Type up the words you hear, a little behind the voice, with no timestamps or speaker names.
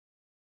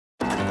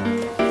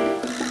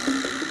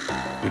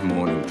Good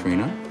morning,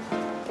 Trina.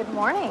 Good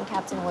morning,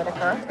 Captain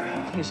Whitaker.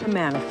 Here's your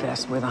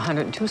manifest with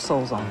 102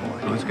 souls on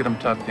board. Let's get them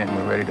tucked in.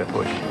 We're ready to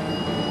push.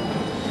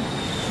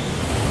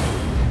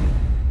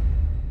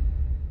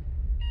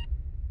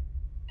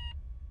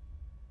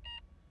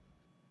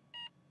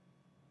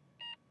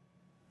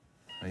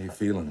 How you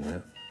feeling,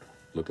 Whip?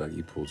 Looked like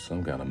you pulled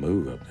some kind of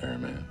move up there,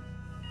 man.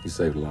 You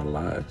saved a lot of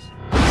lives.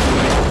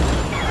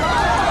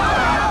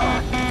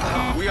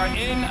 We are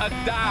in a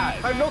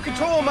dive. I have no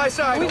control on my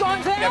side. We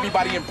going down?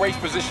 Everybody embrace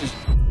positions.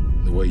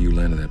 The way you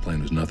landed that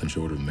plane was nothing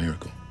short of a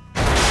miracle.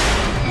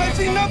 I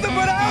see nothing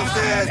but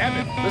houses!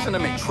 Evan, listen to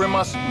me. Trim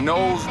us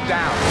nose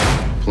down.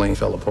 Plane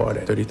fell apart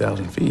at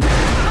 30,000 feet.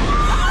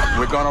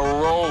 We're gonna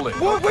roll it.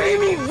 What do you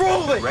mean,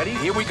 roll it? Ready?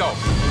 Here we go.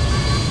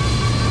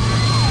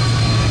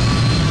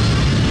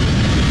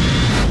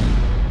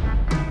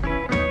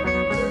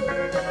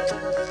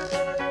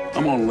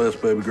 I'm on the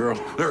list, baby girl.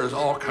 There is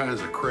all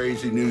kinds of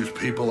crazy news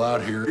people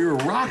out here. You're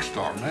a rock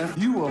star, man.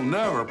 You will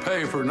never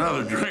pay for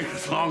another drink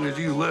as long as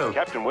you live.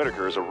 Captain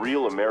Whitaker is a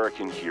real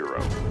American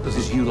hero. This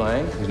is Hugh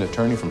Lang. He's an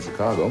attorney from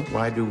Chicago.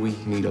 Why do we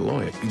need a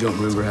lawyer? You don't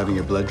remember having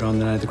your blood drawn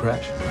the night of the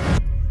crash?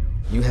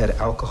 You had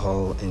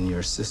alcohol in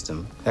your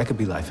system. That could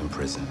be life in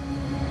prison.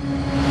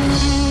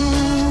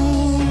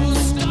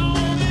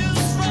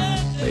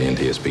 The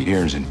NTSB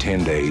hearings in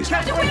 10 days.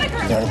 Captain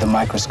Whitaker! They're under the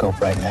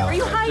microscope right now. Are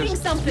you hiding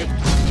something?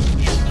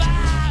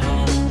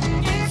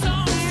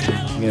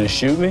 You gonna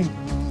shoot me?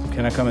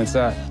 Can I come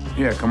inside?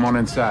 Yeah, come on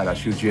inside. I'll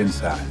shoot you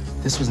inside.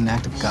 This was an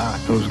act of God.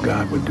 Whose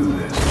God would do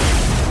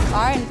this?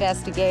 Our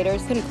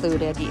investigators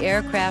concluded the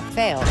aircraft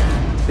failed.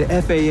 The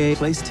FAA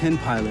placed 10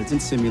 pilots in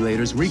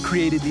simulators,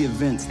 recreated the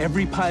events.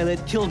 Every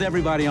pilot killed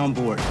everybody on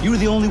board. You were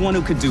the only one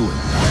who could do it.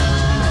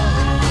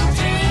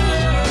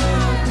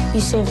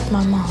 You saved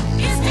my mom.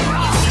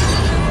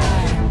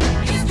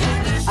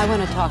 I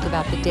want to talk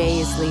about the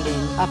days leading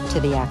up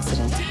to the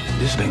accident.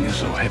 This thing is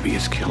so heavy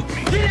it's killed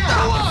me.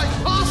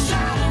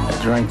 I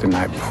drank the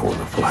night before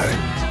the flight.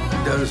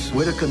 Does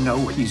Whitaker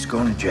know he's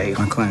going to jail?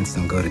 My clients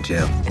don't go to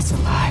jail. It's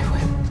alive,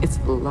 Whip. It's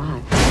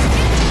alive.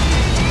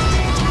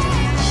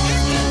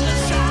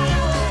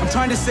 I'm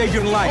trying to save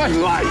your life. What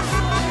life?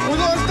 We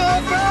lost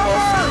our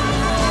power!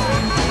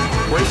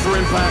 Brace for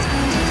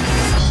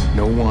impact.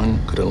 No one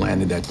could have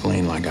landed that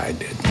plane like I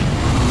did.